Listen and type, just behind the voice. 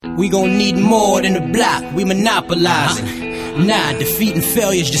We gon' need more than a block, we monopolizing. Nah, defeat and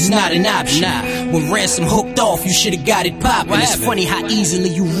failure's just not an option. When Ransom hooked off, you should've got it poppin'. It's funny how easily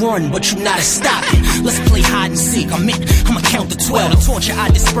you run, but you not a stopping. Let's play hide and seek, I'ma count to 12. The torture I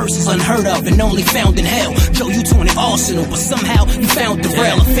disperse is unheard of and only found in hell. Joe, you torn Arsonal, but somehow you found the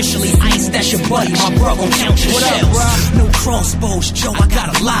rail. Officially ice, that's your buddy, my bro gon' count your shells. No crossbows, Joe, I got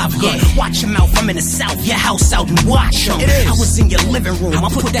a live gun. Watch your mouth, I'm in the south, your house out and watch 'em. I was in your living room, I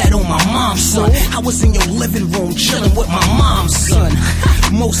put that on my mom's son. I was in your living room, chillin' with my mom's son.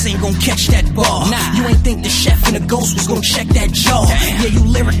 Most ain't gon' catch that ball. You ain't think the chef and the ghost was gon' check that jaw. Yeah, you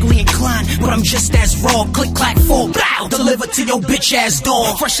lyrically inclined, but I'm just as raw. Click, clack, fall, blow, deliver to your bitch ass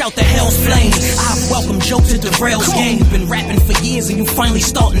door. Fresh out the hell's flames, I welcome Joe to the Rails game. You've been rapping for years and you finally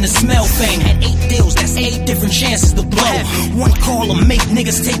starting to smell fame. Had 8 deals, that's 8 different chances to blow. One call will make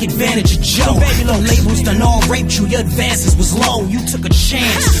niggas take advantage of Joe. The labels done all raped you, your advances was low. You took a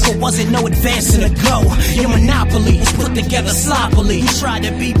chance, but wasn't no advancing to go. Your monopoly was put together sloppily. You tried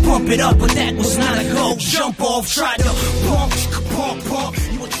to be pump it up, but that was not a go. Jump off, tried to pump.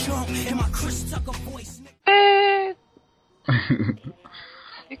 You a chump in my Chris Tucker voice.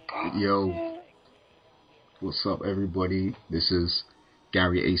 Yo, what's up, everybody? This is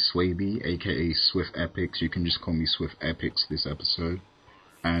Gary A. Swaby, aka Swift Epics. You can just call me Swift Epics this episode.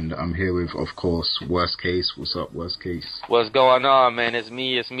 And I'm here with, of course, Worst Case. What's up, Worst Case? What's going on, man? It's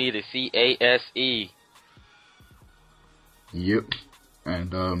me, the CASE. Yep.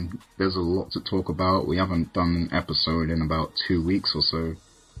 And there's a lot to talk about. We haven't done an episode in about 2 weeks or so.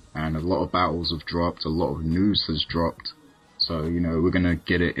 And a lot of battles have dropped, a lot of news has dropped. So, you know, we're gonna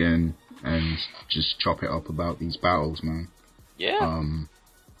get it in and just chop it up about these battles, man. Yeah.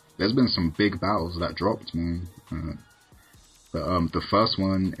 There's been some big battles that dropped, man. The first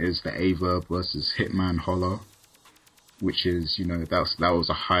one is the A.Verb versus Hitman Holler, which is, you know, that was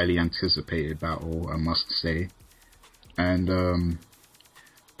a highly anticipated battle, I must say. And,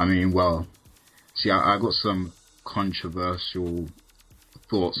 I mean, well, see, I got some controversial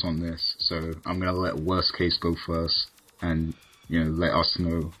thoughts on this, so I'm gonna let Worst Case go first, and, you know, let us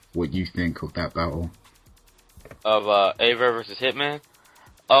know what you think of that battle. Of, A.Verb versus Hitman?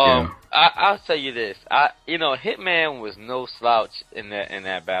 Yeah. I'll tell you this. Hitman was no slouch in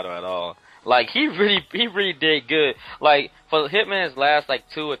that battle at all. Like, he really did good. Like, for Hitman's last, like,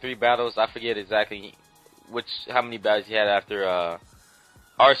 2 or 3 battles, I forget exactly how many battles he had after,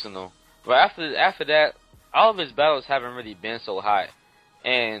 Arsonal. But after that, all of his battles haven't really been so high.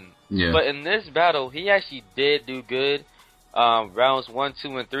 But in this battle, he actually did do good. Rounds 1,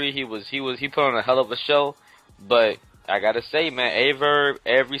 2, and 3, he put on a hell of a show. But I gotta say, man, A.Verb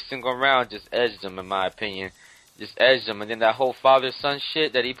every single round just edged him, in my opinion. Just edged him. And then that whole father-son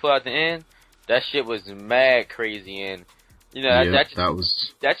shit that he put at the end, that shit was mad crazy. And, you know, that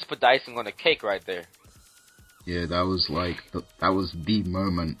just put the icing on the cake right there. Yeah, that was like, that was the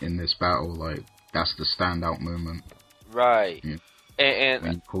moment in this battle. Like, that's the standout moment. Right. Yeah. And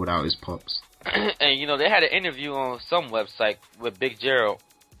when he pulled out his pops. And, you know, they had an interview on some website with Big Gerald.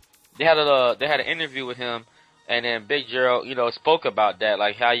 They had an interview with him. And then Big Gerald, you know, spoke about that,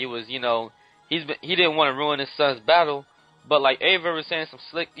 like how he was, you know, he didn't want to ruin his son's battle, but like A.Verb was saying some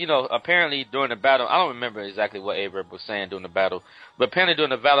slick, you know, apparently during the battle, I don't remember exactly what A.Verb was saying during the battle, but apparently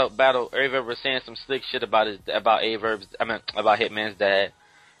during the battle, A.Verb was saying some slick shit about Hitman's dad,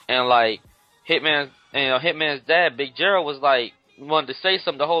 and like Hitman's dad, Big Gerald was like wanted to say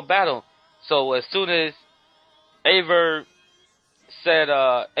something the whole battle, so as soon as A.Verb said,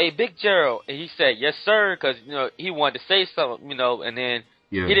 hey, Big Gerald, and he said, yes, sir, because, you know, he wanted to say something, you know, and then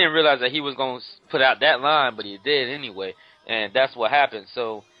he didn't realize that he was going to put out that line, but he did anyway, and that's what happened.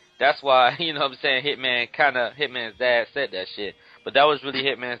 So that's why, you know what I'm saying, Hitman's dad said that shit, but that was really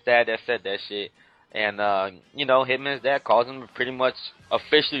Hitman's dad that said that shit, and, you know, Hitman's dad caused him to pretty much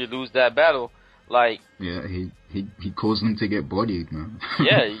officially lose that battle, like... Yeah, he caused him to get bodied, man.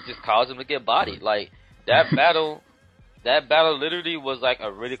 Yeah, he just caused him to get bodied, like, that battle... That battle literally was like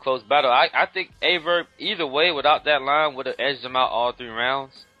a really close battle. I think A.Verb, either way, without that line, would have edged him out all 3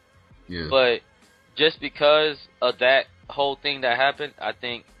 rounds. Yeah. But just because of that whole thing that happened, I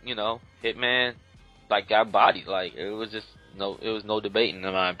think, you know, Hitman, like, got bodied. Like, it was no debating,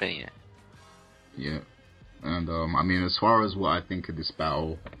 in my opinion. Yeah. And, I mean, as far as what I think of this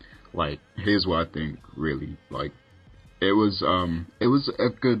battle, like, here's what I think, really. Like, it was a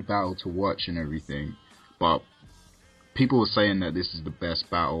good battle to watch and everything, but people were saying that this is the best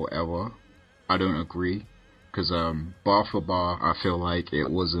battle ever. I don't agree, because bar for bar, I feel like it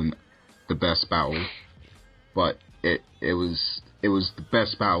wasn't the best battle, but it was the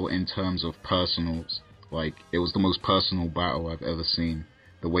best battle in terms of personals. Like, it was the most personal battle I've ever seen.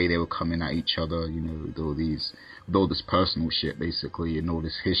 the way they were coming at each other, you know, with all this personal shit basically, and all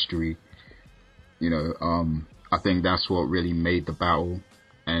this history, you know, I think that's what really made the battle.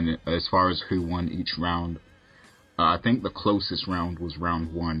 And as far as who won each round, I think the closest round was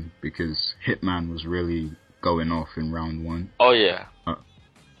round 1, because Hitman was really going off in round 1. Oh yeah.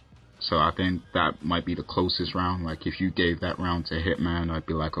 So I think that might be the closest round. Like, if you gave that round to Hitman, I'd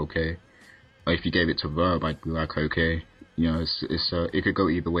be like, okay. Or if you gave it to Verb, I'd be like, okay. You know, it could go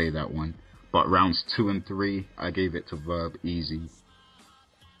either way, that one. But rounds 2 and 3, I gave it to Verb easy.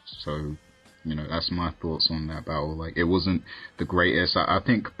 So, you know, that's my thoughts on that battle. Like, it wasn't the greatest. I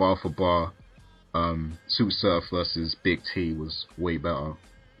think bar for bar, Sue Surf versus Big T was way better.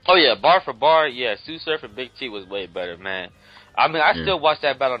 Oh yeah, bar for bar, yeah, Sue Surf and Big T was way better, man. I mean, I still watch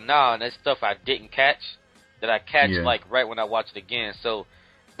that battle now, and that's stuff I didn't catch, that I catch, like, right when I watch it again. So,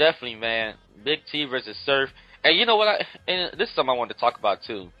 definitely, man, Big T versus Surf. And you know what, and this is something I wanted to talk about,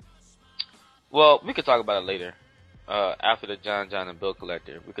 too. Well, we could talk about it later. After the John and Bill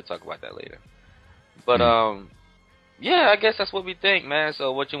Collector. We could talk about that later. But, yeah, I guess that's what we think, man.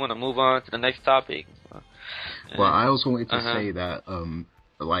 So, what, you want to move on to the next topic? Well, I also wanted to say that,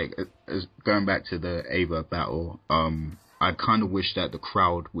 like, going back to the Ava battle, I kind of wish that the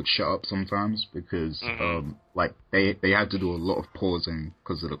crowd would shut up sometimes, because, like, they had to do a lot of pausing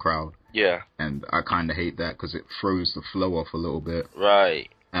because of the crowd. Yeah. And I kind of hate that, because it throws the flow off a little bit. Right.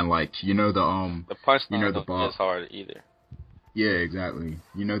 And, like, you know, the punchline, you know, the bar is hard either. Yeah, exactly.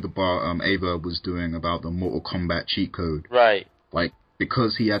 You know, the bar Ava was doing about the Mortal Kombat cheat code. Right. Like,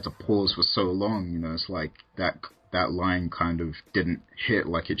 because he had to pause for so long, you know, it's like that line kind of didn't hit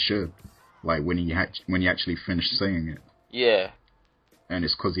like it should. Like, when he actually finished saying it. Yeah. And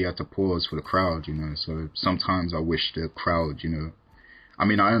it's because he had to pause for the crowd, you know. So sometimes I wish the crowd, you know, I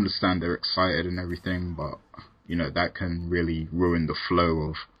mean, I understand they're excited and everything, but, you know, that can really ruin the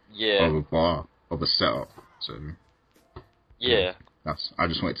flow of a bar, of a setup. So, yeah. I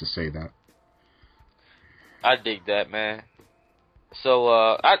just wanted to say that. I dig that, man. So,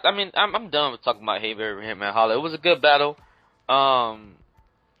 I mean, I'm done with talking about Hitman Holla. It was a good battle. Alright,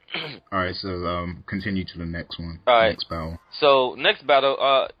 so continue to the next one. Alright. Next battle. So, next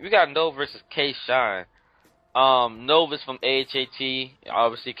battle, we got Nove versus K-Shine. Nove is from AHAT.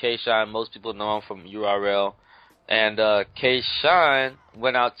 Obviously, K-Shine, most people know him from URL. And K-Shine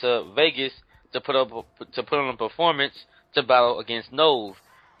went out to Vegas to put on a performance to battle against Nove.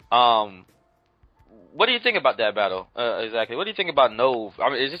 What do you think about that battle? Exactly. What do you think about Nove? I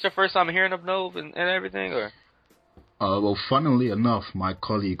mean, is this your first time hearing of Nove and everything, or? Well, funnily enough, my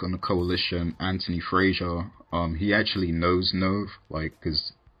colleague on the coalition, Anthony Frazier, he actually knows Nove, like,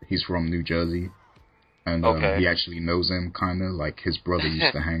 because he's from New Jersey. And he actually knows him, kind of, like his brother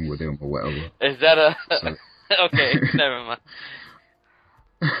used to hang with him or whatever. Is that a... So... Okay, never mind.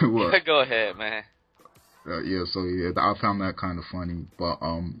 What? Go ahead, man. I found that kind of funny. But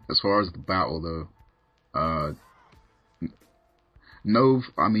as far as the battle, though, Nove,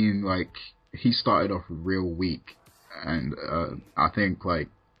 I mean, like, he started off real weak. And I think, like,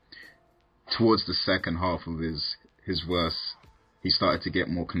 towards the second half of his verse, he started to get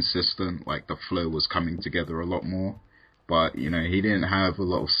more consistent. Like, the flow was coming together a lot more. But, you know, he didn't have a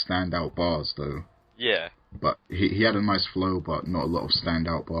lot of standout bars, though. Yeah. But he had a nice flow, but not a lot of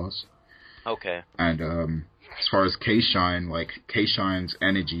standout bars. Okay. And as far as K-Shine, like, K-Shine's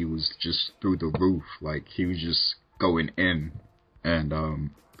energy was just through the roof. Like, he was just going in. And,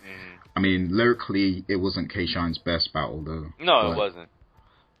 I mean, lyrically, it wasn't K-Shine's best battle, though. No, it wasn't.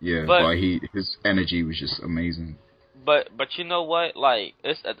 Yeah, but his energy was just amazing. But you know what? Like,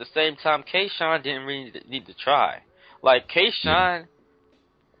 it's at the same time, K-Shine didn't really need to try. Like, K-Shine,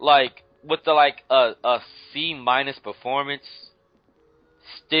 like, with the, like, a C- performance,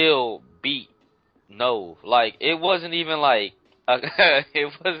 still beat Nove. Like, it wasn't even, like,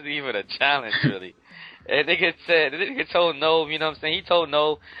 it wasn't even a challenge, really. And the nigga told Nove, you know what I'm saying? He told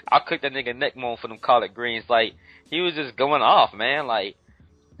Nove, I'll cook that nigga neck bone for them collard greens. Like, he was just going off, man. Like,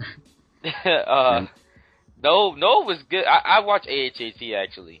 Nove was good. I watch AHAT,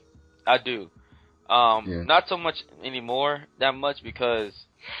 actually. I do. Not so much anymore, that much, because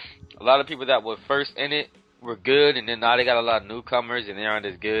a lot of people that were first in it were good, and then now they got a lot of newcomers, and they aren't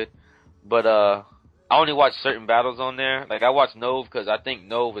as good. But, I only watch certain battles on there. Like, I watch Nove because I think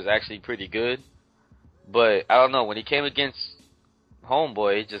Nove is actually pretty good. But, I don't know, when he came against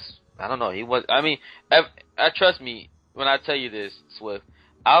Homeboy, I don't know, he was, I mean, trust me, when I tell you this, Swift,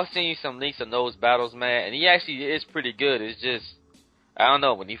 I'll send you some links of Nove's battles, man, and he actually is pretty good. It's just, I don't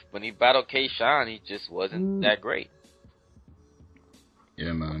know, when he battled K-Shine, he just wasn't that great.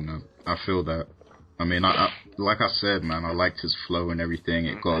 Yeah, man, I feel that. I mean, like I said, man, I liked his flow and everything.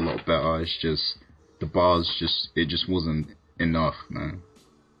 It got a lot better. It's just the bars it just wasn't enough, man.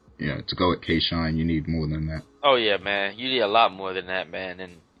 You know, to go at K-Shine, you need more than that. Oh yeah, man, you need a lot more than that, man.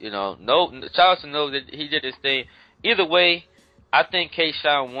 And no, shout out to know that he did his thing. Either way, I think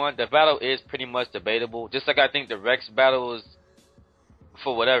K-Shine won. The battle is pretty much debatable. Just like I think the Rex battle is,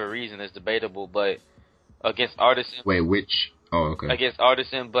 for whatever reason, is debatable. But against Artisan. Wait, which? Oh, okay. Against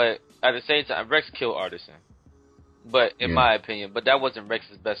Artisan, but at the same time, Rex killed Artisan. But in my opinion, but that wasn't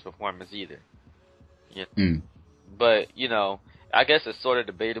Rex's best performance either. Yeah. But I guess it's sort of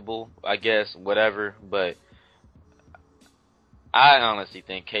debatable. I guess whatever. But I honestly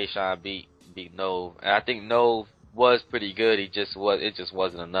think K-Shine beat Nove, and I think Nove was pretty good. It just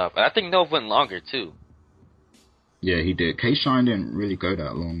wasn't enough. And I think Nove went longer too. Yeah, he did. K-Shine didn't really go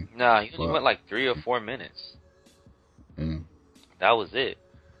that long. Nah, he only went like 3 or 4 minutes. Yeah. That was it.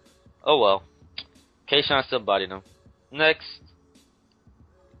 Oh well. K-Shine still bodied him. Next.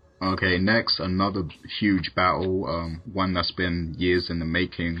 Okay, next, another huge battle. One that's been years in the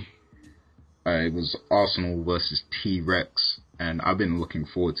making. It was Arsonal versus T-Rex. And I've been looking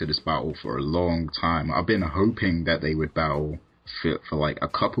forward to this battle for a long time. I've been hoping that they would battle for like a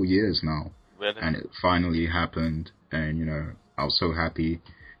couple years now. Really? And it finally happened. And, I was so happy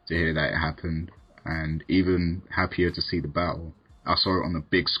to hear that it happened. And even happier to see the battle. I saw it on the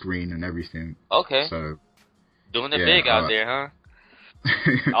big screen and everything. Okay. So doing it big out there, huh?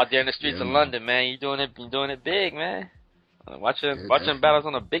 Out there in the streets of London, man. You doing it big, man. Watching battles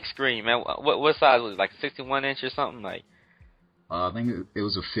on a big screen, man. What size was it? Like 61-inch or something? Like I think it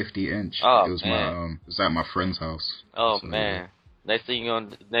was a 50-inch. Oh, it was man. It was at my friend's house. Oh, so, man. Next thing you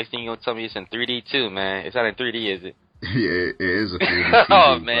gonna tell me it's in 3D too, man. It's not in 3D, is it? Yeah, it is a 3D.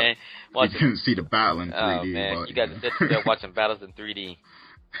 Oh man, you couldn't see the battle in 3D. Oh man, but, you got to sit there watching battles in 3D.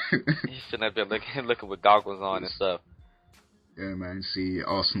 You shouldn't have been looking with goggles on and stuff. Yeah, man. See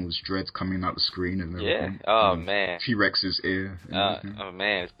Arsenal's dreads coming out the screen and everything. Yeah. Oh man. T-Rex's ear. Oh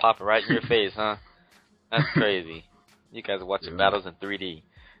man, it's popping right in your face, huh? That's crazy. You guys are watching battles in 3D.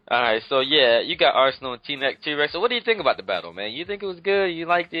 Alright, so you got Arsonal and T-Rex. So what do you think about the battle, man? You think it was good? You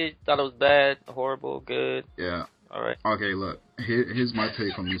liked it? Thought it was bad? Horrible? Good? Yeah. Alright. Okay, look. Here's my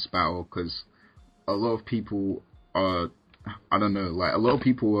take on this battle, because a lot of people are, I don't know, like, a lot of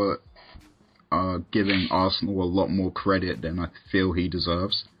people are giving Arsonal a lot more credit than I feel he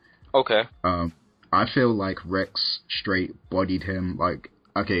deserves. Okay. I feel like Rex straight bodied him. Like,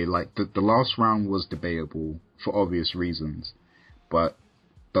 okay, like, the last round was debatable for obvious reasons, but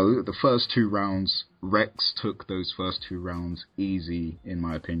the first 2 rounds, Rex took those first 2 rounds easy, in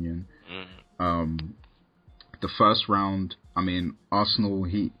my opinion. The first round, I mean, Arsonal,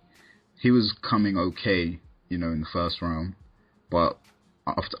 he was coming okay, in the first round, but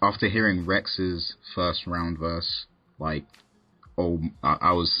after hearing Rex's first round verse, like,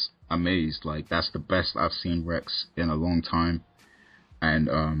 I was amazed. Like, that's the best I've seen Rex in a long time,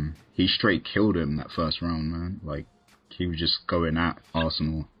 and he straight killed him that first round, man. Like, he was just going at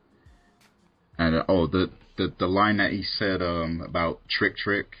Arsonal. And the line that he said about trick,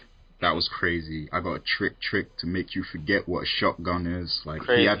 that was crazy. I got a trick to make you forget what a shotgun is. Like,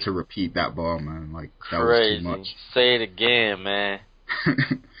 crazy. He had to repeat that bar, man. Like, that crazy. was too much. Say it again, man.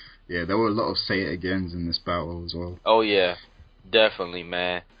 Yeah, there were a lot of say it agains in this battle as well. Oh yeah, definitely,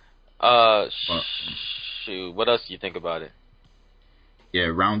 man. Shoot, what else do you think about it? Yeah,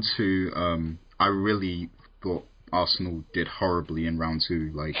 round 2, I really thought Arsonal did horribly in round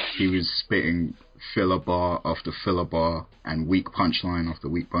 2. Like, he was spitting filler bar after filler bar and weak punchline after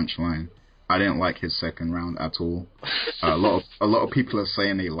weak punchline. I didn't like his second round at all. A lot of people are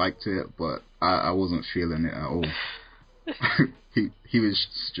saying they liked it, but I wasn't feeling it at all. he was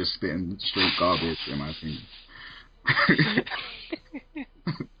just spitting straight garbage, in my opinion.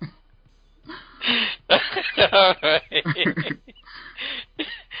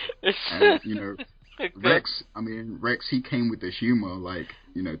 And, Rex, he came with the humor, like,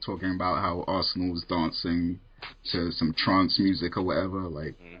 talking about how Arsonal was dancing to some trance music or whatever.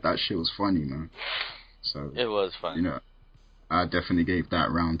 Like, that shit was funny, man. So it was funny. I definitely gave that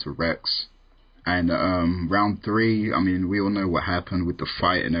round to Rex. And round 3, I mean, we all know what happened with the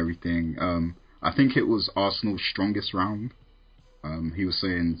fight and everything. I think it was Arsonal's strongest round. He was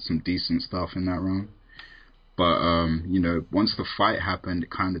saying some decent stuff in that round. But, once the fight happened,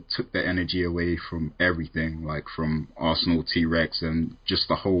 it kind of took the energy away from everything, like from Arsonal, T-Rex, and just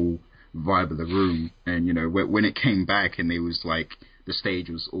the whole vibe of the room. And, when it came back and it was like, the stage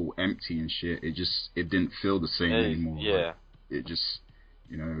was all empty and shit, it didn't feel the same anymore. Yeah. Like, it just,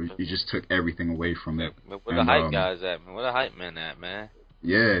 it just took everything away from it. Where the hype guys at, man? Where the hype men at, man?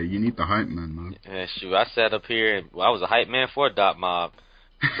 Yeah, you need the hype man. Yeah, shoot, I sat up here and I was a hype man for Dot Mob,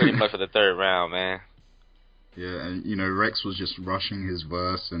 pretty much for the third round, man. Yeah, and Rex was just rushing his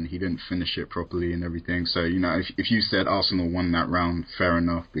verse and he didn't finish it properly and everything. So if you said Arsenal won that round, fair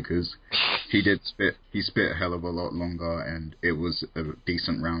enough, because he spit a hell of a lot longer and it was a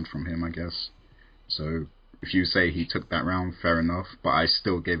decent round from him, I guess. So if you say he took that round, fair enough, but I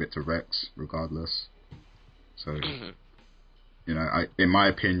still gave it to Rex regardless. So in my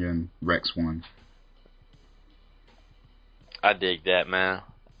opinion, Rex won. I dig that, man.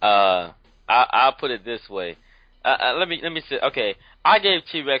 I'll put it this way. Let me say. Okay, I gave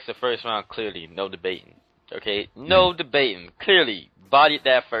T-Rex the first round clearly, no debating. Okay, no debating. Clearly bodied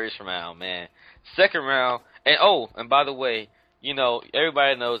that first round, man. Second round, and by the way,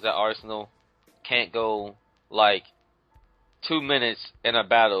 everybody knows that Arsonal can't go like 2 minutes in a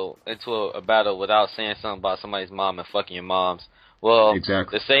battle without saying something about somebody's mom and fucking your moms. Well,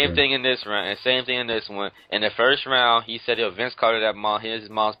 exactly. The same thing in this round, and same thing in this one. In the first round, he said Vince Carter his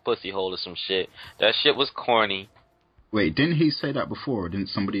mom's pussy hole or some shit. That shit was corny. Wait, didn't he say that before, or didn't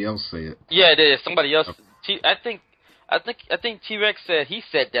somebody else say it? Yeah, it is. Somebody else. I think T-Rex said he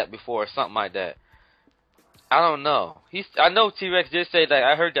said that before or something like that. I don't know. I know T-Rex did say that.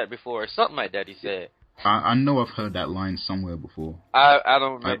 I heard that before or something like that. He said. I know I've heard that line somewhere before. I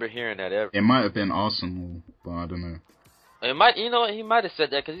don't remember hearing that ever. It might have been Arsenal, but I don't know. It might, he might have said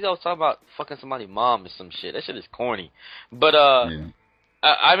that because he's always talking about fucking somebody's mom or some shit. That shit is corny. But yeah.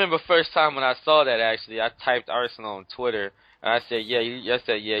 I remember first time when I saw that. Actually, I typed Arsonal on Twitter and I said,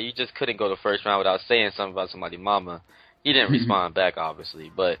 you just couldn't go the first round without saying something about somebody's mama. He didn't respond back,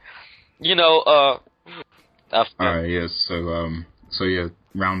 obviously, but all right, yes. So yeah,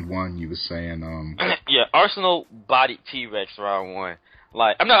 round one, you were saying yeah, Arsonal bodied T-Rex round one.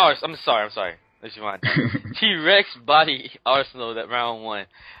 Like, I'm sorry. Let's rewind. T-Rex body Arsonal that round one.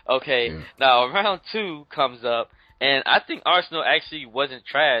 Okay, yeah. Now round two comes up, and I think Arsonal actually wasn't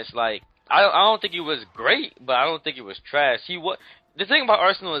trash. Like, I don't think he was great, but I don't think he was trash. The thing about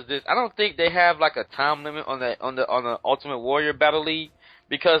Arsonal is this: I don't think they have like a time limit on the Ultimate Warrior Battle League,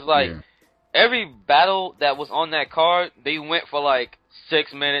 because every battle that was on that card, they went for like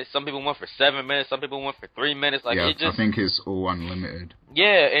 6 minutes. Some people went for 7 minutes. Some people went for 3 minutes. Like, I think it's all unlimited.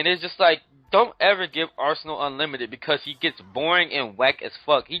 Yeah, and it's just like, don't ever give Arsonal unlimited because he gets boring and whack as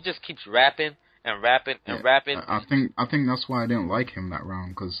fuck. He just keeps rapping and rapping and rapping. I think that's why I didn't like him that round,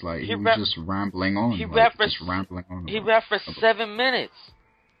 because like he was just rambling on. He rapped for 7 minutes.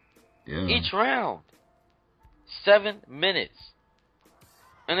 Yeah. Each round, 7 minutes,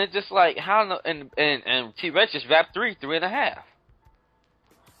 and it's just like how and T-Rex just rapped 3.5.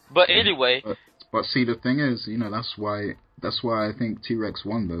 But anyway. But see, the thing is, that's why I think T-Rex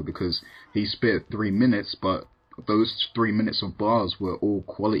won, though, because he spit 3 minutes, but those 3 minutes of bars were all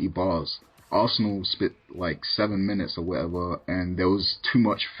quality bars. Arsonal spit like 7 minutes or whatever, and there was too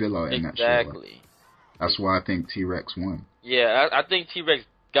much filler in that shit. Exactly. That's why I think T-Rex won. Yeah, I think T-Rex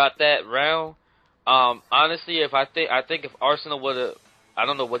got that round. Honestly, I think if Arsonal would have, I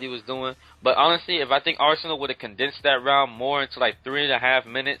don't know what he was doing, but honestly, if I think Arsonal would have condensed that round more into like 3.5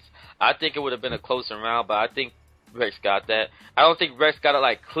 minutes, I think it would have been a closer round, but I think Rex got that. I don't think Rex got it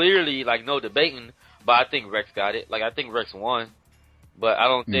like clearly, like no debating, but I think Rex got it. Like, I think Rex won, but I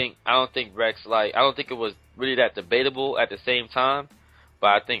don't think Rex, like, I don't think it was really that debatable at the same time, but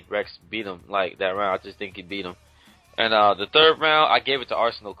I think Rex beat him like that round. I just think he beat him. And the third round, I gave it to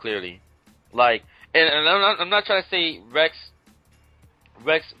Arsonal clearly. Like, and I'm not trying to say Rex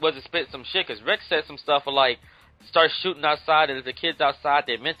wasn't spitting some shit, because Rex said some stuff like, start shooting outside, and if the kids outside,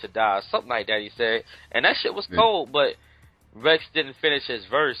 they're meant to die, or something like that, he said. And that shit was cold, but Rex didn't finish his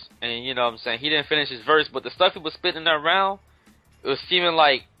verse, and you know what I'm saying? He didn't finish his verse, but the stuff he was spitting in that round, it was seeming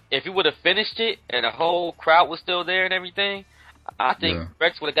like if he would have finished it, and the whole crowd was still there and everything, I think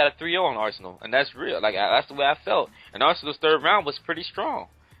Rex would have got a 3-0 on Arsonal, and that's real. Like, that's the way I felt. And Arsenal's third round was pretty strong.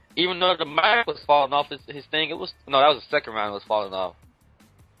 Even though the mic was falling off his thing, that was the second round it was falling off.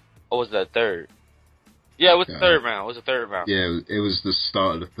 Or was that third? Yeah, it was the third round. It was the third round. Yeah, it was the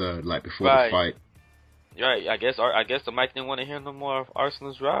start of the third, like before the fight. Right, I guess the mic didn't want to hear no more of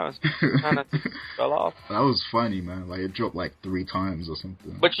Arsenal's rounds. Kind of fell off. That was funny, man. Like, it dropped like 3 times or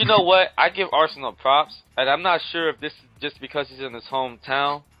something. But you know what? I give Arsonal props, and I'm not sure if this is just because he's in his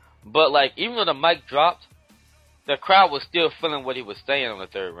hometown, but like, even though the mic dropped, the crowd was still feeling what he was saying on the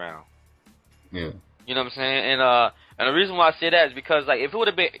third round. Yeah. You know what I'm saying? And the reason why I say that is because, like, if it would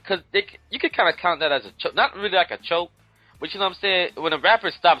have been, because you could kind of count that as a choke, not really like a choke, but you know what I'm saying? When a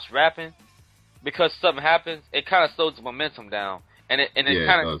rapper stops rapping because something happens, it kind of slows the momentum down, and it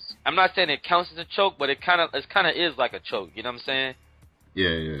kind of. I'm not saying it counts as a choke, but it kind of is like a choke. You know what I'm saying? Yeah.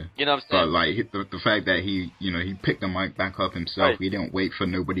 You know what I'm saying? But like the fact that he picked the mic back up himself. Right. He didn't wait for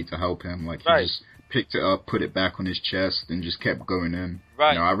nobody to help him. Like he Right. just picked it up, put it back on his chest, and just kept going in.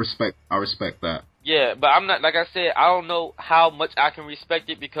 Right. You know, I respect that. Yeah, but I'm not, like I said, I don't know how much I can respect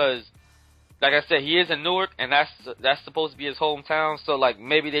it because, like I said, he is in Newark, and that's supposed to be his hometown. So like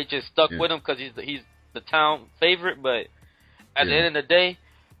maybe they just stuck with him because he's the town favorite. But at the end of the day,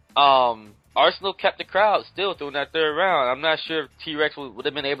 Arsonal kept the crowd still through that third round. I'm not sure if T-Rex would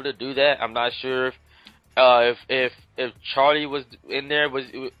have been able to do that. I'm not sure if Charlie was in there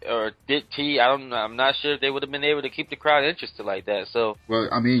or did T. I don't know. I'm not sure if they would have been able to keep the crowd interested like that. So well,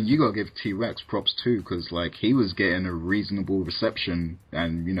 I mean, you gotta give T-Rex props too, because like he was getting a reasonable reception,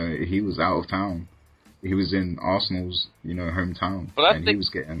 and he was out of town. He was in Arsenal's hometown, and he was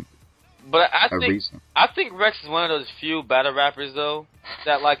getting. But I think Rex is one of those few battle rappers though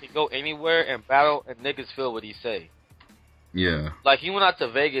that like can go anywhere and battle and niggas feel what he say. Yeah. Like he went out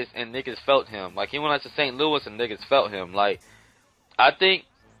to Vegas and niggas felt him. Like he went out to St. Louis and niggas felt him. Like I think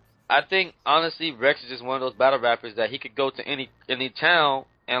honestly Rex is just one of those battle rappers that he could go to any town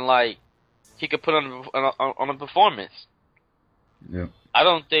and like he could put on a performance. Yeah. I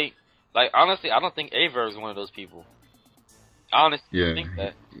don't think A.Verb is one of those people. I honestly think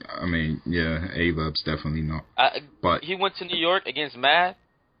that. I mean, yeah, A.Verb's definitely not. But he went to New York against Mad,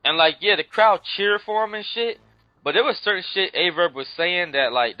 and like, yeah, the crowd cheered for him and shit. But there was certain shit A.Verb was saying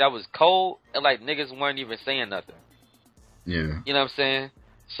that like that was cold, and like niggas weren't even saying nothing. Yeah. You know what I'm saying?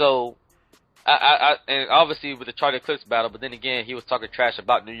 So, and obviously with the Charlie Eclipse battle, but then again, he was talking trash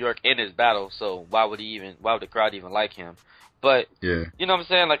about New York in his battle. So why would the crowd even like him? But yeah, you know what I'm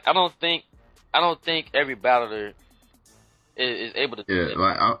saying? Like I don't think every battler is able to do that.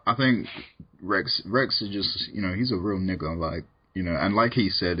 Like I think Rex is just he's a real nigga, like and like he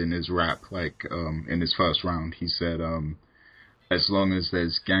said in his rap, like in his first round, he said as long as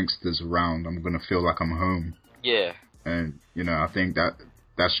there's gangsters around, I'm gonna feel like I'm home. Yeah. And I think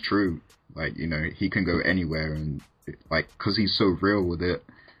that's true. Like he can go anywhere, and like because he's so real with it.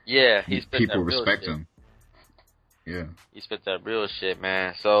 Yeah, people respect him. Yeah. He spit that real shit,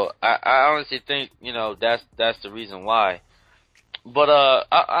 man. So I honestly think that's the reason why. But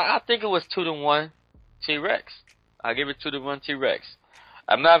I think it was 2-1 T-Rex. I give it 2-1 T-Rex.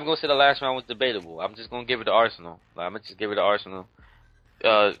 I'm not even gonna say the last round was debatable. I'm just gonna give it to Arsonal. I'm gonna just give it to Arsonal.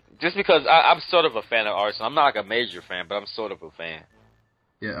 Just because I'm sort of a fan of Arsonal. I'm not like a major fan, but I'm sort of a fan.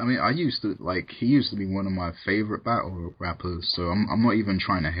 Yeah, I mean, he used to be one of my favorite battle rappers. So I'm not even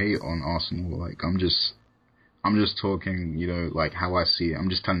trying to hate on Arsonal. Like I'm just talking, like how I see it.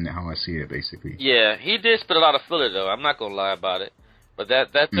 I'm just telling it how I see it, basically. Yeah, he did spit a lot of filler, though. I'm not gonna lie about it. But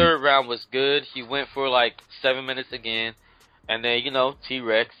that third round was good. He went for like 7 minutes again, and then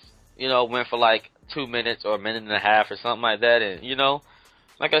T-Rex, went for like 2 minutes or a minute and a half or something like that. And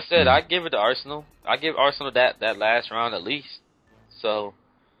like I said, I give it to Arsonal. I give Arsonal that last round at least. So,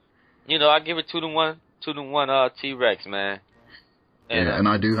 I give it 2-1 T-Rex, man. And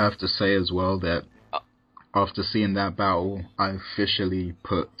I do have to say as well that after seeing that battle, I officially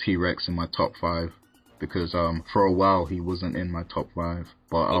put T-Rex in my top 5 because for a while he wasn't in my top 5,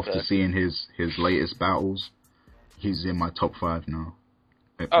 but after seeing his latest battles, he's in my top 5 now.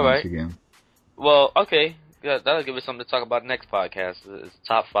 All right. Again. Well, okay, that'll give us something to talk about next podcast. It's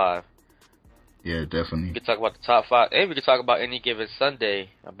top 5. Yeah, definitely. We could talk about the top 5, and we could talk about any given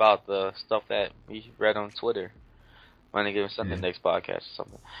Sunday about the stuff that we read on Twitter. Any given Sunday next podcast or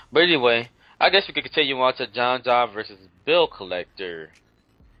something. But anyway, I guess we could continue on to John versus Bill Collector.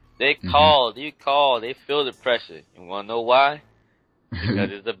 They called, they feel the pressure. You wanna know why? Because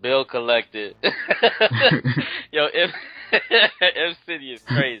it's a Bill Collector. Yo, M City is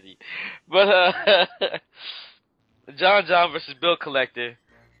crazy. But John versus Bill Collector.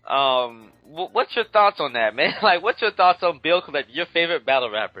 What's your thoughts on that, man? Like, what's your thoughts on Bill Collector, your favorite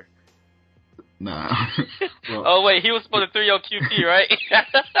battle rapper? Nah. Well, oh wait, he was supposed to 3-0 QP, right?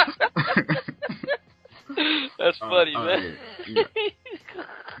 That's funny, man. Yeah.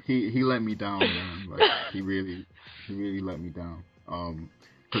 He let me down, man. Like he really let me down.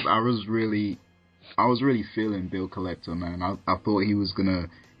 Because I was really feeling Bill Collector, man. I thought he was gonna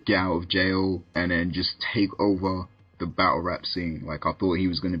get out of jail and then just take over the battle rap scene. Like I thought he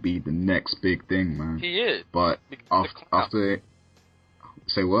was gonna be the next big thing, man. He is. But after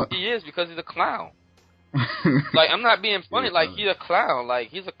say what? He is because he's a clown. Like I'm not being funny. Like he's a clown. Like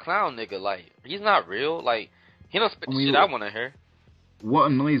he's a clown nigga. Like he's not real. Like he don't spit the shit I want to hear.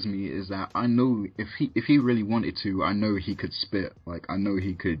 What annoys me is that I know if he really wanted to, I know he could spit. Like I know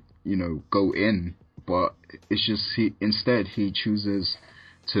he could, go in. But it's just instead he chooses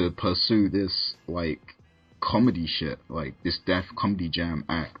to pursue this like comedy shit, like this Def Comedy Jam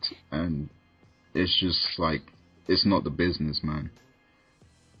act, and it's just like, it's not the business, man.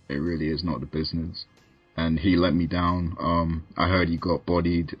 It really is not the business. And he let me down. I heard he got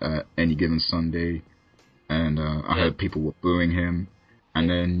bodied at Any Given Sunday, and I heard people were booing him. And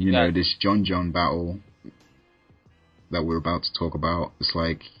then, you know, this John battle that we're about to talk about, it's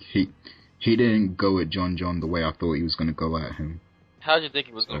like, he didn't go at John the way I thought he was going to go at him. How did you think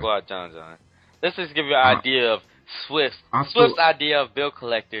he was going to go at John? Let's just give you an idea of Swift's idea of bill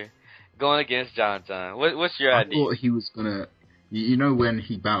collector going against John. What's your idea? I thought he was going to, you know, when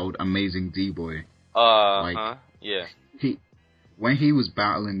he battled Amazing D-Boy. Yeah. When he was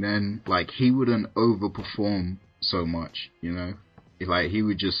battling then, like, he wouldn't overperform so much, you know? Like, he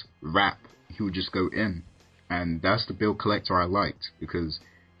would just rap. He would just go in. And that's the bill collector I liked, because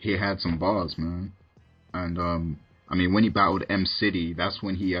he had some bars, man. And, I mean, when he battled M City, that's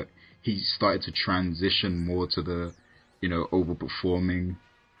when he started to transition more to the, you know, overperforming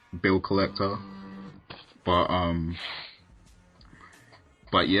bill collector.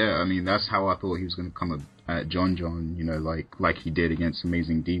 But yeah, I mean, that's how I thought he was going to come at John, you know, like he did against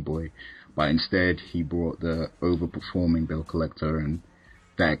Amazing D-Boy. But instead, he brought the overperforming bill collector, and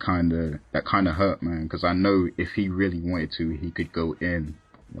that kind of hurt, man. Because I know if he really wanted to, he could go in,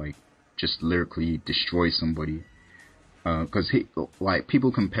 like, just lyrically destroy somebody. Because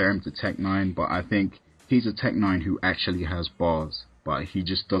people compare him to Tech 9, but I think he's a Tech 9 who actually has bars, but he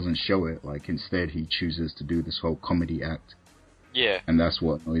just doesn't show it. Like, instead, he chooses to do this whole comedy act. Yeah. And that's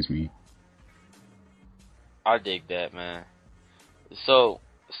what annoys me. I dig that, man. So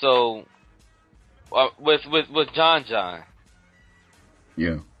with John.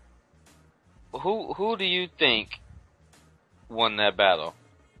 Yeah. Who do you think won that battle?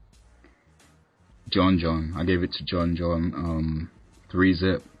 John. I gave it to John.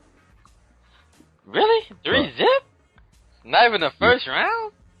 3-zip. Really? 3-zip? Not even the first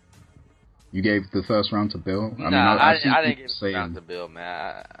round? You gave the first round to Bill? I didn't give the first round to Bill,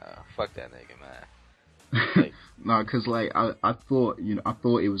 man. Fuck that nigga, man. Like, no, because like I thought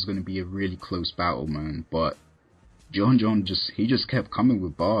it was going to be a really close battle, man. But John just kept coming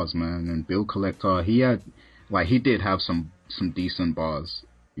with bars, man. And Bill Collector, he did have some decent bars.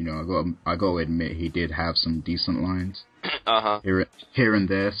 You know, I got to admit, he did have some decent lines. Here and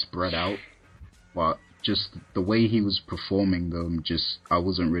there, spread out. But just the way he was performing them, I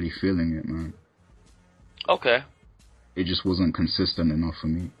wasn't really feeling it, man. Okay. It just wasn't consistent enough for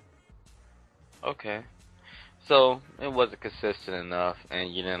me. Okay. So, it wasn't consistent enough,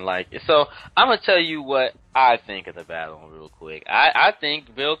 and you didn't like it. So, I'm going to tell you what I think of the battle real quick. I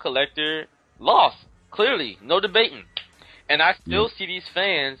think Bill Collector lost. Clearly. No debating. And I still see these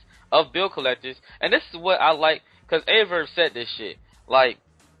fans of bill collectors, and this is what I like, because A.Verb said this shit. Like,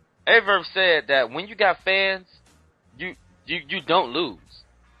 A.Verb said that when you got fans, you don't lose.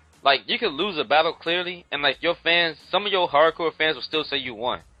 Like, you can lose a battle clearly, and like your fans, some of your hardcore fans will still say you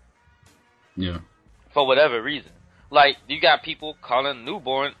won. Yeah. For whatever reason. Like, you got people calling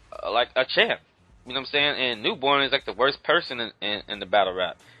Newborn like a champ. You know what I'm saying? And Newborn is like the worst person in the battle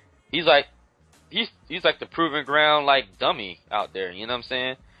rap. He's like the proving ground like dummy out there. You know what I'm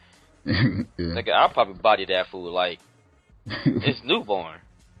saying? Yeah. Like, I'll probably body that fool. Like, it's Newborn.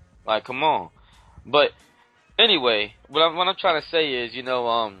 Like, come on. But anyway, what I'm trying to say is, you know,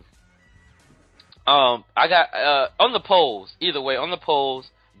 I got on the polls. Either way, on the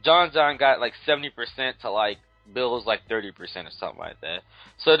polls, John got like 70% to like Bill's like 30% or something like that.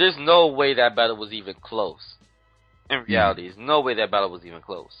 So there's no way that battle was even close. In reality, there's no way that battle was even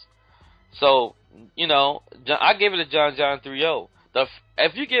close. So, you know, I gave it to John 3-0.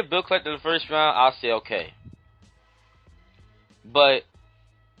 If you get Bill Collector the first round, I'll say okay. But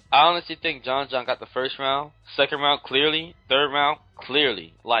I honestly think John got the first round. Second round, clearly. Third round,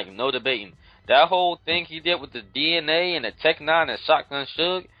 clearly. Like, no debating. That whole thing he did with the DNA and the Tech 9 and Shotgun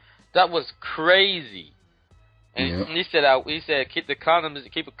Suge, that was crazy. And he said, keep the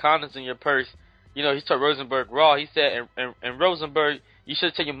condoms in your purse. You know, he told Rosenberg Raw. He said, and Rosenberg, you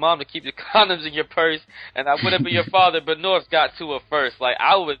should tell your mom to keep the condoms in your purse. And I would have been your father, but North got to it first. Like,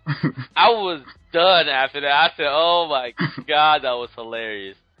 I was done after that. I said, oh my God, that was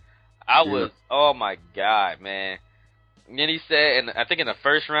hilarious. Oh my God, man. And then he said, and I think in the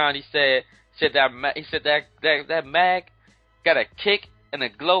first round, he said that Mag got a kick and a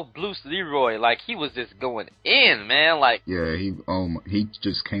glow Bruce Leroy. Like, he was just going in, man. Like, yeah, he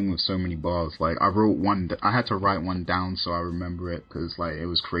just came with so many bars. Like, I had to write one down so I remember it, because like, it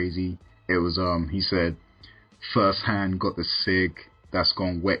was crazy. It was he said, first hand got the cig, that's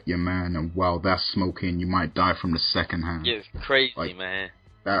gonna wet your man, and while that's smoking, you might die from the second hand. It's crazy, like, man.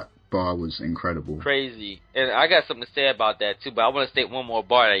 bar was incredible. Crazy. And I got something to say about that, too, but I want to state one more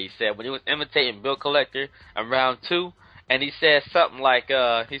bar that he said. When he was imitating Bill Collector in round 2, and he said something like,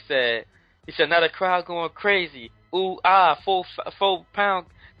 he said, now the crowd going crazy. Ooh, 4 pound,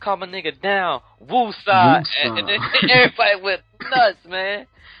 calm a nigga down. Woo side. And then everybody went nuts, man.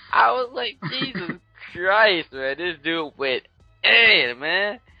 I was like, Jesus Christ, man. This dude went in,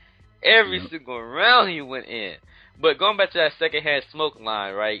 man. Every single round he went in. But going back to that secondhand smoke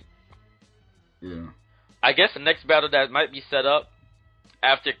line, right? Yeah. I guess the next battle that might be set up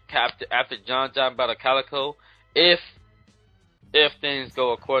after John battle Calico, if things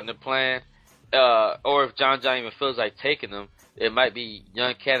go according to plan, or if John even feels like taking them, it might be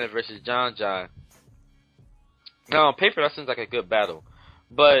Young Cannon versus John. Now on paper that seems like a good battle,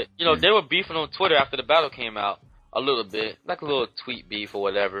 but you know they were beefing on Twitter after the battle came out a little bit, like a little tweet beef or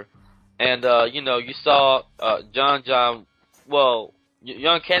whatever. And, you know, you saw John, well,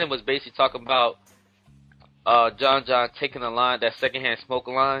 Young Cannon was basically talking about John taking the line, that secondhand smoke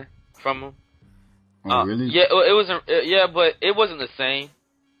line from him. Oh, really? Yeah, it wasn't. Yeah, but it wasn't the same.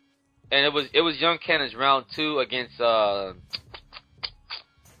 And it was Young Cannon's round 2 against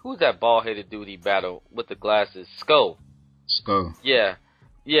who's that bald-headed dude he battled with the glasses? Skull. Yeah,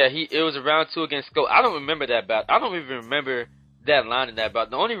 it was a round 2 against Skull. I don't remember that battle. I don't even remember that line in that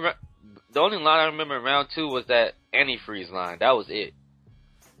battle. The only line I remember in round 2 was that antifreeze line. That was it.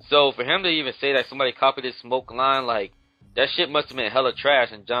 So for him to even say that somebody copied his smoke line, like, that shit must have been hella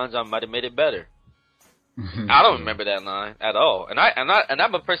trash, and John might have made it better. I don't remember that line at all. And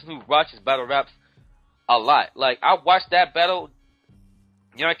I'm a person who watches battle raps a lot. Like, I watched that battle,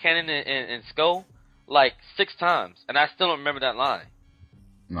 Young Cannon and Skull, like 6 times, and I still don't remember that line.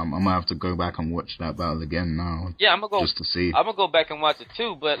 I'm gonna have to go back and watch that battle again now. Yeah, I'm gonna go just to see. I'm gonna go back and watch it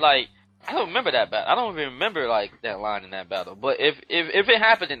too, but like, I don't remember that battle. I don't even remember like that line in that battle. But if it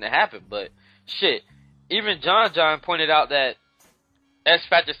happened, then it happened. But shit, even John pointed out that X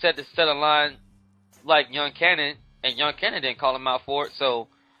Factor said to set a line like Young Cannon, and Young Cannon didn't call him out for it. So,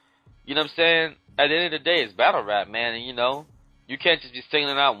 you know what I'm saying? At the end of the day, it's battle rap, man. And you know, you can't just be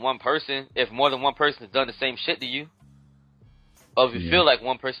singling out one person if more than one person has done the same shit to you. Or if you feel like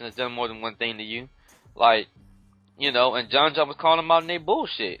one person has done more than one thing to you. Like, you know, and John was calling them out in their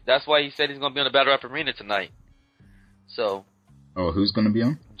bullshit. That's why he said he's going to be on the Battle Rap Arena tonight. So. Oh, who's going to be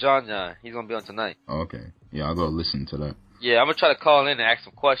on? John. He's going to be on tonight. Oh, okay. Yeah, I got to listen to that. Yeah, I'm going to try to call in and ask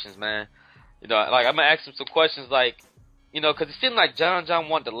some questions, man. You know, like, I'm going to ask him some questions like, you know, because it seemed like John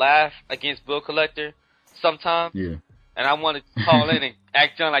wanted to laugh against Bill Collector sometimes. Yeah. And I wanted to call in and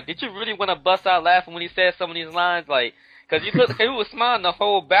ask John, like, did you really want to bust out laughing when he said some of these lines? Like, because he was smiling the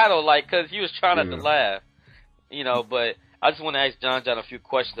whole battle, like, because he was trying not to laugh. You know, but I just want to ask John a few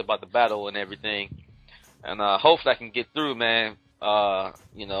questions about the battle and everything. And hopefully I can get through, man.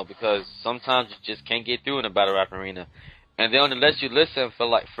 You know, because sometimes you just can't get through in a battle rap arena. And they only let you listen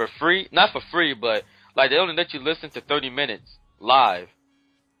for free. Not for free, but like they only let you listen to 30 minutes live.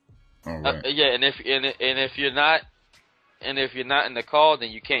 All right. Yeah, and if you're not in the call,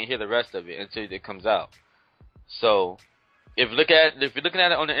 then you can't hear the rest of it until it comes out. So if you're looking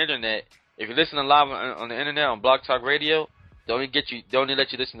at it on the internet, if you're listening live on the internet on Blog Talk Radio, they only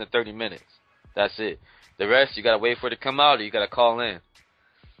let you listen to 30 minutes. That's it. The rest you gotta wait for it to come out, or you gotta call in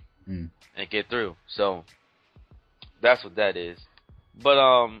and get through. So that's what that is. But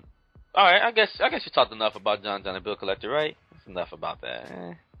all right, I guess you talked enough about John and Bill Collector, right? That's enough about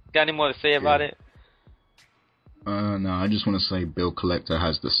that. Got any more to say about it? No, I just want to say Bill Collector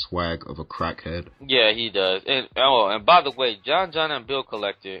has the swag of a crackhead. Yeah, he does. And by the way, John and Bill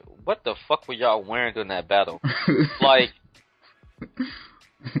Collector, what the fuck were y'all wearing during that battle? Like,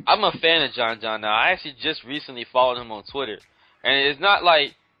 I'm a fan of John now. I actually just recently followed him on Twitter. And it's not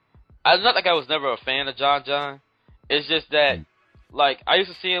like I was never a fan of John. It's just that, like, I used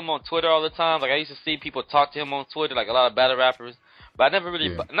to see him on Twitter all the time. Like, I used to see people talk to him on Twitter, like a lot of battle rappers. But I never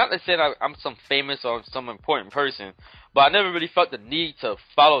really, not to say that I'm some famous or some important person, but I never really felt the need to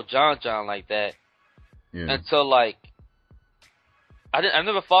follow John like that until, like, I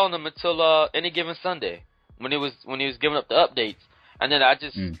never followed him until Any Given Sunday when he was giving up the updates. And then I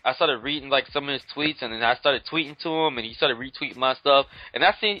started reading, like, some of his tweets, and then I started tweeting to him, and he started retweeting my stuff. And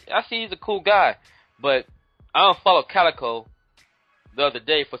I see he's a cool guy, but I don't follow Calico the other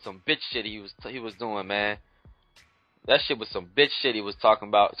day for some bitch shit he was doing, man. That shit was some bitch shit he was talking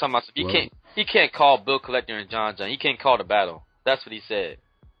about. He can't call Bill Collector and John. He can't call the battle. That's what he said.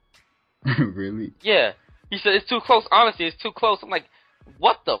 Really? Yeah. He said it's too close. Honestly, it's too close. I'm like,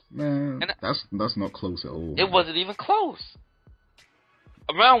 what the? Man, that's not close at all. It wasn't even close.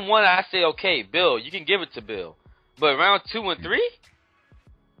 Round 1, I say, okay, Bill, you can give it to Bill. But round 2 and 3?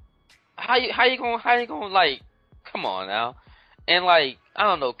 how you gonna like? Come on now. And like, I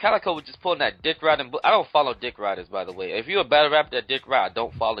don't know, Calico was just pulling that dick riding. I don't follow dick riders, by the way. If you're a battle rapper that dick ride, I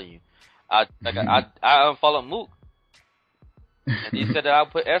don't follow you. I unfollow Mook. And he said that I'll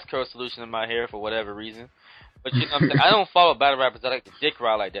put S-curl solution in my hair for whatever reason. But you know what I'm saying? I don't follow battle rappers that like to dick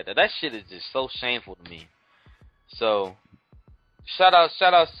ride like that. That shit is just so shameful to me. So, shout out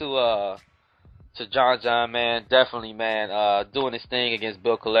to John, man. Definitely, man. Doing his thing against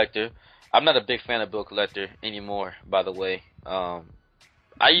Bill Collector. I'm not a big fan of Bill Collector anymore, by the way.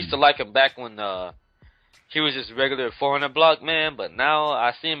 I used to like him back when he was just regular 400 block, man. But now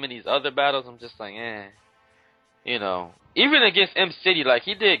I see him in these other battles. I'm just like, you know. Even against M City, like,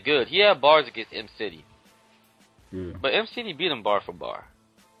 he did good. He had bars against M City. Yeah. But M City beat him bar for bar.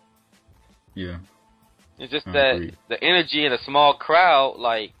 Yeah. It's just that the energy in a small crowd,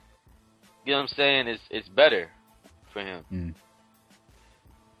 like, you know what I'm saying, it's better for him. Mm.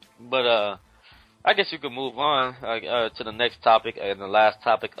 But I guess you could move on to the next topic and the last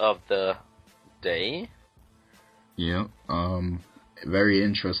topic of the day. Yeah. Very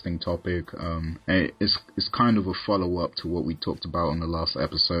interesting topic. It's kind of a follow up to what we talked about on the last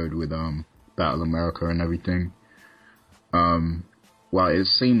episode with Battle America and everything. Well, it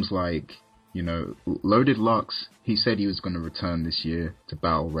seems like, you know, Loaded Lux, he said he was going to return this year to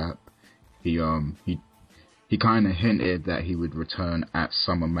battle rap. He kind of hinted that he would return at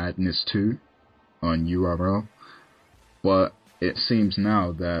Summer Madness 2 on URL, but it seems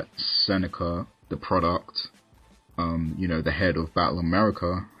now that Seneca, the product, you know, the head of Battle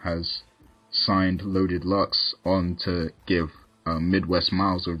America, has signed Loaded Lux on to give Midwest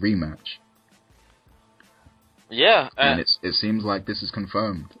Miles a rematch. Yeah, and it seems like this is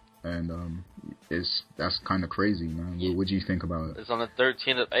confirmed, and that's kind of crazy, man. Yeah. What do you think about it? It's on the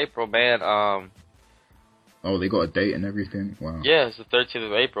 13th of April, man. Oh, they got a date and everything? Wow. Yeah, it's the 13th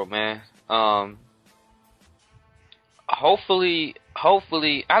of April, man. Hopefully,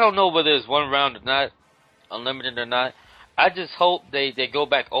 I don't know whether it's one round or not, unlimited or not. I just hope they go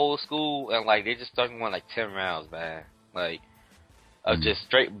back old school and, like, they just start going like 10 rounds, man. Like, of just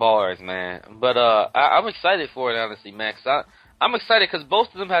straight bars, man. But I'm excited for it, honestly, man. Cause I'm excited because both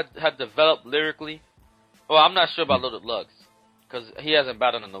of them have developed lyrically. Well, I'm not sure about Loaded Lux because he hasn't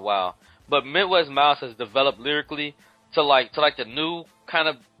battled in a while. But Midwest Mouse has developed lyrically to like the new kind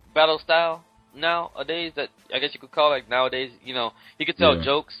of battle style nowadays that I guess you could call, like, nowadays. You know, he could tell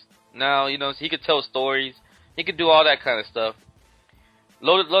jokes now. You know, he could tell stories. He could do all that kind of stuff.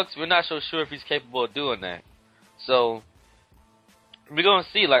 Loaded Lux, we're not so sure if he's capable of doing that. So we're gonna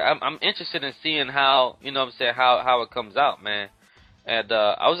see. Like, I'm interested in seeing how, you know what I'm saying, how it comes out, man. And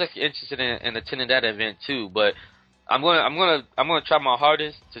I was actually interested in attending that event too, but I'm gonna try my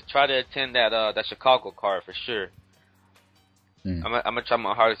hardest to try to attend that Chicago card for sure. I'm gonna try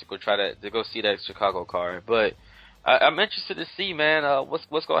my hardest to go see that Chicago card. But I'm interested to see, man,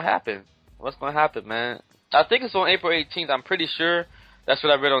 what's gonna happen. What's gonna happen, man? I think it's on April 18th. I'm pretty sure. That's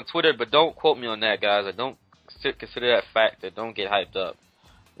what I read on Twitter, but don't quote me on that, guys. I don't consider that fact. Don't get hyped up,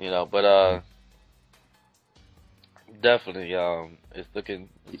 you know. But definitely, it's looking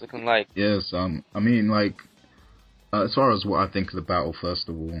like. Yes. I mean, like, as far as what I think of the battle, first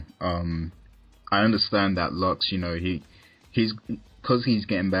of all, I understand that Lux, you know, he's because he's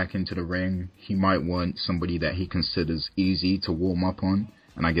getting back into the ring, he might want somebody that he considers easy to warm up on,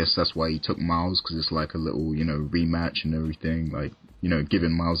 and I guess that's why he took Miles, because it's like a little, you know, rematch and everything, like, you know,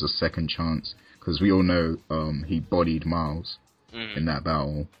 giving Miles a second chance, because we all know he bodied Miles in that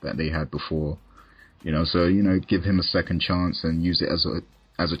battle that they had before, you know, so, you know, give him a second chance and use it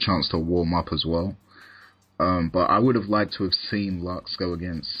as a chance to warm up as well. But I would have liked to have seen Lux go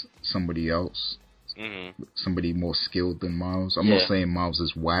against somebody else, somebody more skilled than Miles. I'm not saying Miles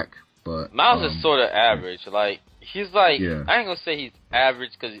is whack, but Miles is sort of average. Like, he's like, I ain't gonna say he's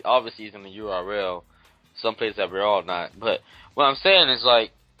average because obviously he's in the URL, someplace that we're all not. But what I'm saying is,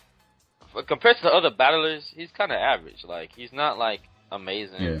 like, compared to the other battlers, he's kind of average. Like, he's not like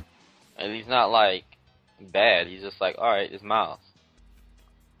amazing, and he's not like bad. He's just like, all right, it's Miles.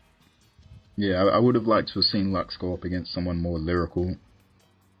 Yeah, I would have liked to have seen Lux go up against someone more lyrical.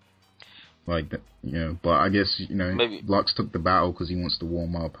 Like, that, you know, but I guess, you know, maybe Lux took the battle because he wants to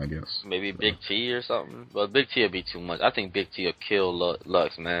warm up, I guess. Maybe Big T or something. But Big T will be too much. I think Big T will kill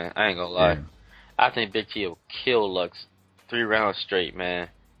Lux, man. I ain't gonna lie. Yeah. I think Big T will kill Lux 3 rounds straight, man.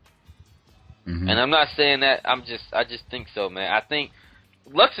 And I'm not saying that. I just think so, man. I think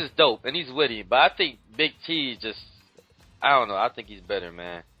Lux is dope and he's witty, but I think Big T just, I don't know. I think he's better,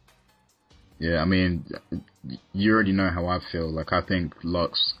 man. Yeah, I mean, you already know how I feel. Like, I think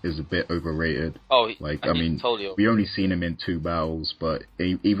Lux is a bit overrated. Oh, like, I mean, totally. We only seen him in 2 battles, but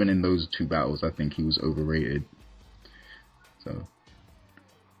even in those 2 battles, I think he was overrated. So.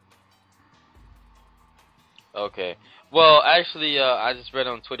 Okay. Well, actually, I just read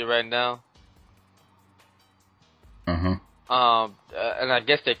on Twitter right now. And I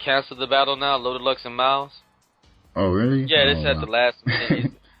guess they canceled the battle now, Loaded Lux and Miles. Oh, really? Yeah, they said wow. the last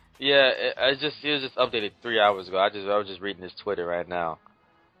minute. Yeah, it was just updated 3 hours ago. I was just reading his Twitter right now.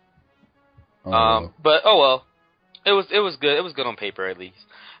 But oh well, it was good. It was good on paper at least.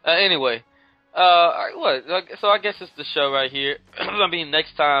 Anyway, what? So I guess it's the show right here. I mean,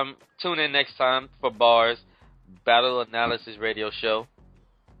 next time, tune in next time for B.A.R.S. Battle Analysis Radio Show.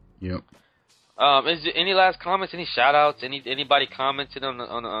 Yep. Is there any last comments? Any shout outs? Anybody commented on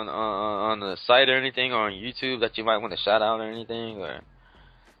the site or anything, or on YouTube that you might want to shout out or anything? Or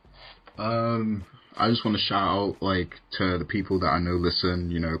I just want to shout out to the people that I know listen.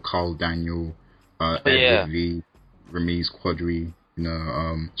 You know, Carl Daniel, Edward V, Ramiz Quadri. You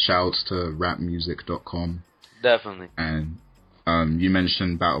know, shouts to rapmusic.com. Definitely. And you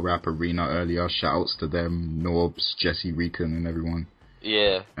mentioned Battle Rap Arena earlier. Shouts to them, Norbs, Jesse Recon, and everyone.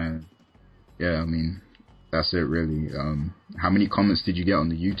 Yeah. And yeah, I mean, that's it really. How many comments did you get on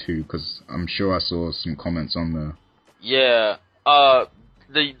the YouTube? Because I'm sure I saw some comments on the. Yeah.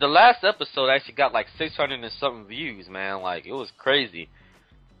 The last episode actually got 600 and something views, man. Like, it was crazy.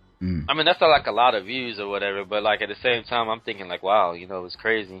 I mean, that's not a lot of views or whatever, but at the same time, I'm thinking wow, you know, it's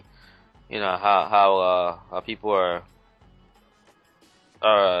crazy. You know how people are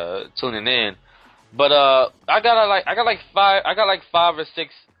tuning in. But I got 5 or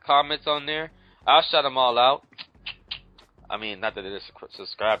 6 comments on there. I'll shout them all out. I mean, not that they're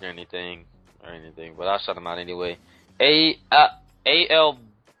subscribed or anything, but I'll shout them out anyway. A.L.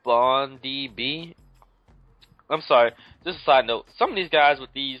 Bondi B. I'm sorry. Just a side note. Some of these guys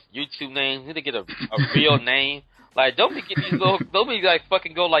with these YouTube names need to get a real name. Don't be getting these little. Don't be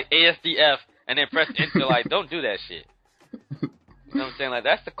fucking go ASDF and then press enter. Don't do that shit. You know what I'm saying?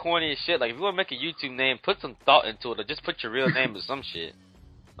 That's the corniest shit. If you want to make a YouTube name, put some thought into it, or just put your real name or some shit.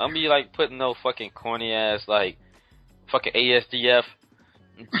 Don't be putting no fucking corny ass fucking ASDF,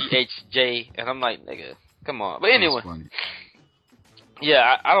 DHJ, and I'm nigga, come on. But anyway.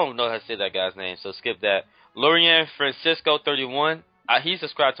 Yeah, I don't know how to say that guy's name, so skip that. Lorian Francisco 31. He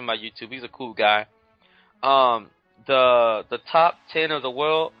subscribed to my YouTube. He's a cool guy. The top 10 of the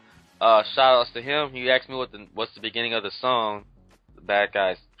world. Shout outs to him. He asked me what's the beginning of the song. The Bad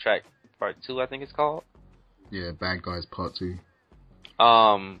Guys track part 2, I think it's called. Yeah, Bad Guys part 2.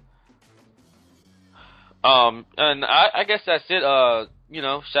 And I guess that's it. You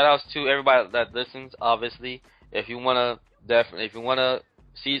know, shout outs to everybody that listens. Obviously, if you wanna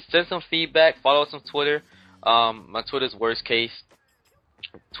send some feedback, follow us on Twitter. My Twitter's worst case.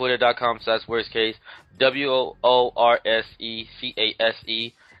 Twitter.com/worst case. WORSECASE,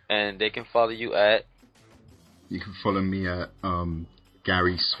 and they can follow you at. You can follow me at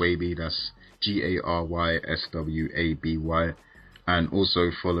Gary Swaby. That's GARYSWABY, and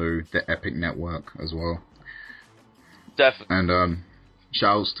also follow the Epic Network as well. Definitely. And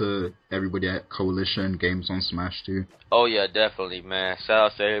shouts to everybody at Coalition Games on Smash too. Oh yeah, definitely, man.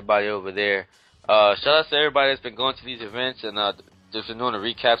 Shout out to everybody over there. Shout out to everybody that's been going to these events and just been doing the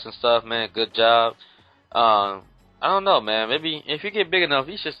recaps and stuff, man. Good job. I don't know, man. Maybe if you get big enough,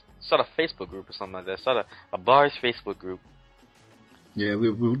 you should start a Facebook group or something like that. Start a B.A.R.S. Facebook group. Yeah,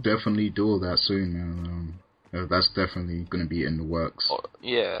 we'll definitely do all that soon, man. That's definitely gonna be in the works. Oh,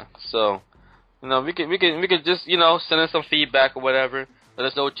 yeah. So, you know, we could just, you know, send us some feedback or whatever. Let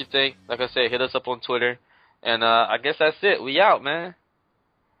us know what you think. Like I said, hit us up on Twitter. And I guess that's it. We out, man.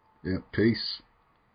 Yeah, peace.